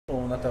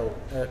Natal,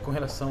 com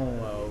relação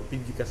ao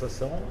pedido de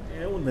cassação,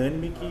 é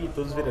unânime que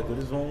todos os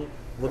vereadores vão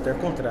votar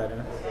contrário,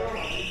 né?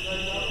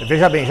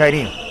 Veja bem,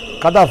 Jairinho,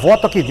 cada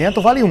voto aqui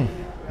dentro vale um,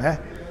 né?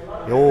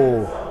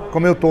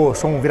 Como eu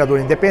sou um vereador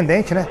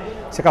independente, né?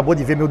 Você acabou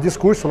de ver meu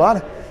discurso lá,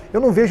 né?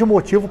 Eu não vejo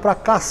motivo para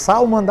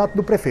cassar o mandato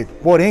do prefeito.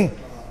 Porém,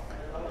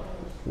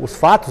 os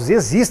fatos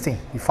existem,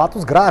 e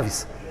fatos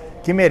graves,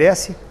 que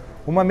merecem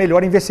uma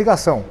melhor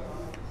investigação.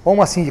 Ou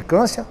uma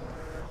sindicância,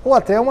 ou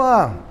até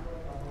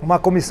uma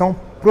comissão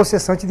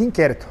processante de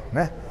inquérito,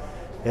 né?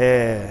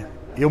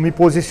 Eu me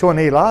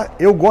posicionei lá,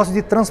 eu gosto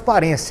de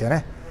transparência,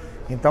 né?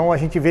 Então a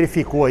gente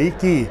verificou aí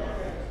que,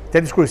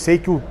 até discursei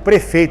que o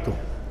prefeito,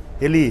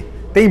 ele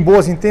tem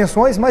boas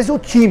intenções, mas o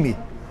time,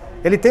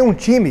 ele tem um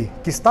time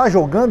que está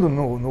jogando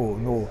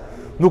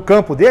no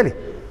campo dele,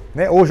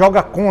 né? Ou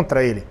joga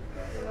contra ele.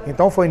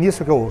 Então foi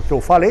nisso que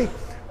eu falei,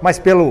 mas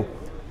pelo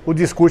o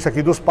discurso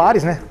aqui dos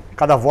pares, né?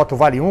 Cada voto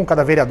vale um,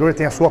 cada vereador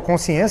tem a sua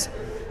consciência.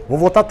 Vou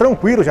votar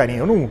tranquilo,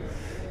 Jairinho.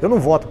 Eu não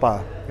voto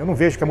eu não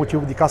vejo que é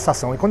motivo de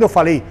cassação. E quando eu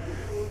falei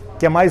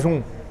que é mais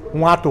um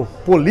ato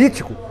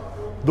político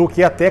do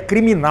que até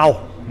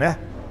criminal, né?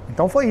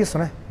 Então foi isso,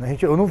 né?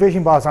 Eu não vejo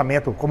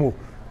embasamento como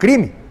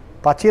crime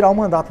para tirar o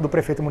mandato do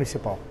prefeito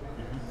municipal.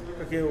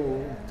 Porque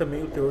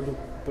também o teor do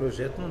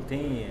projeto não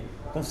tem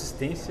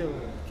consistência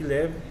que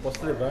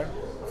possa levar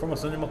à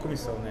formação de uma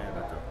comissão, né,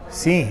 Natal?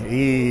 Sim,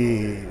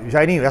 e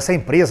Jairinho, essa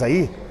empresa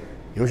aí,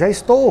 eu já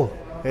estou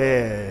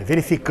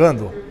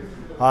verificando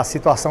a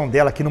situação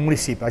dela aqui no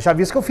município. Já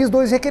visto que eu fiz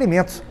 2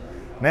 requerimentos,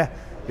 né?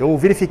 Eu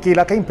verifiquei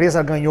lá que a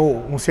empresa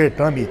ganhou um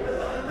certame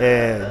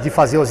de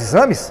fazer os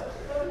exames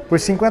por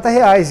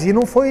R$50 e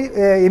não foi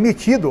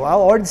emitido a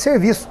ordem de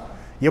serviço.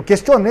 E eu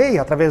questionei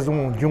através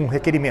de um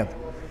requerimento.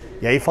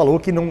 E aí falou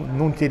que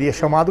não teria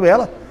chamado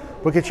ela,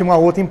 porque tinha uma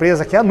outra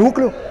empresa que é a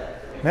Núcleo,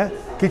 né?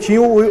 Que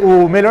tinha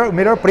o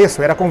melhor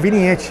preço, era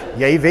conveniente.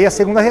 E aí veio a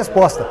segunda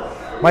resposta.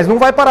 Mas não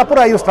vai parar por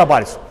aí os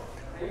trabalhos.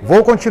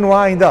 Vou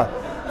continuar ainda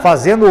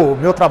fazendo o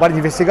meu trabalho de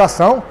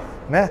investigação,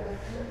 né?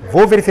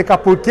 Vou verificar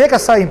por que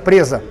essa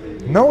empresa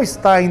não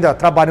está ainda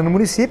trabalhando no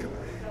município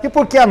e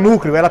por que a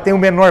Núcleo ela tem o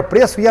menor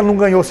preço e ela não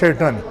ganhou o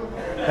certame.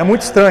 É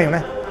muito estranho,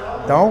 né?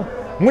 Então,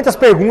 muitas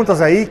perguntas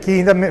aí que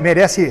ainda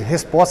merecem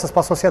respostas para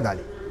a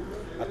sociedade.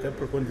 Até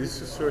por conta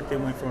disso, o senhor tem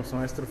uma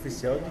informação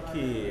extraoficial de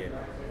que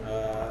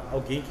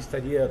alguém que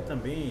estaria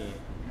também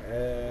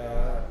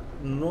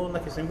na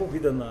questão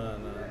envolvida na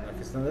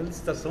questão da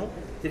licitação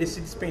teria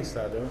sido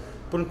dispensado.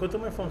 Por enquanto é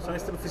uma informação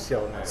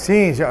extraoficial, né?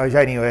 Sim,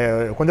 Jairinho,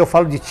 quando eu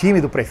falo de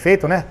time do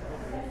prefeito, né?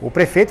 O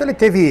prefeito ele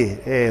teve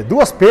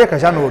 2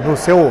 percas já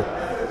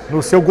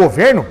no seu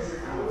governo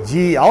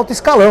de alto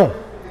escalão.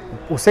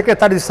 O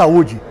secretário de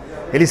saúde,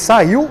 ele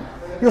saiu,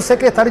 e o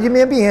secretário de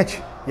meio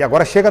ambiente. E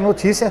agora chega a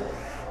notícia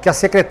que a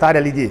secretária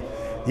ali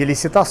de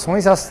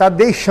licitações ela está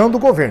deixando o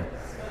governo.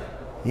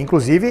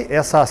 Inclusive,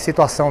 essa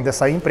situação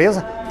dessa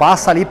empresa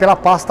passa ali pela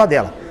pasta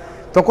dela.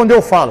 Então, quando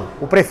eu falo,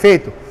 o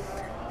prefeito,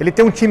 ele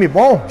tem um time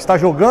bom, está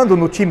jogando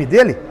no time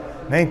dele,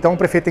 né? Então o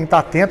prefeito tem que estar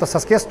atento a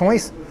essas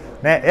questões,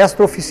 né?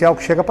 Extraoficial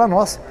que chega para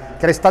nós,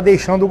 que ela está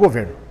deixando o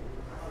governo.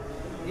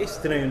 É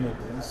estranho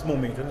nesse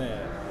momento,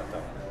 né,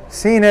 Natal?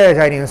 Sim, né,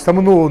 Jairinho?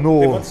 Estamos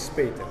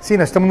Sim,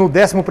 nós estamos no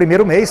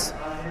 11º mês.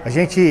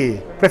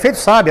 O prefeito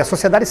sabe, a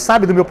sociedade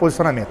sabe do meu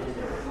posicionamento,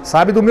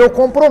 sabe do meu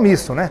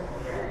compromisso, né?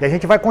 E a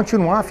gente vai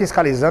continuar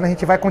fiscalizando,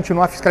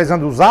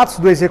 os atos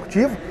do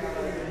executivo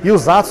e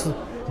os atos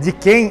de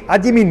quem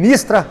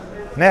administra,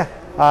 né,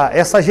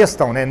 essa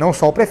gestão, né? Não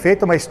só o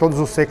prefeito, mas todos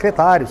os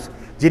secretários,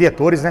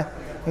 diretores, né?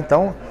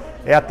 Então,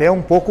 é até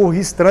um pouco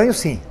estranho,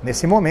 sim,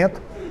 nesse momento.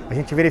 A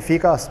gente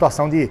verifica a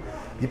situação de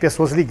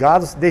pessoas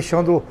ligadas,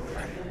 deixando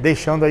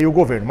aí o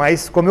governo.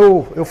 Mas,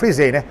 como eu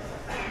frisei, né?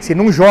 Se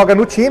não joga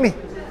no time,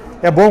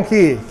 é bom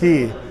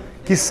que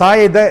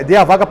saia e dê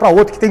a vaga para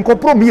outro que tem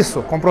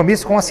compromisso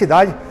com a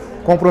cidade,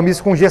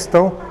 compromisso com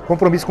gestão,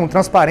 compromisso com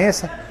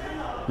transparência,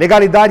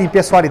 legalidade,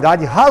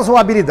 impessoalidade,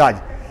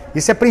 razoabilidade.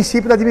 Isso é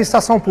princípio da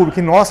administração pública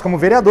e nós, como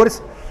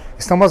vereadores,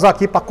 estamos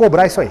aqui para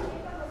cobrar isso aí.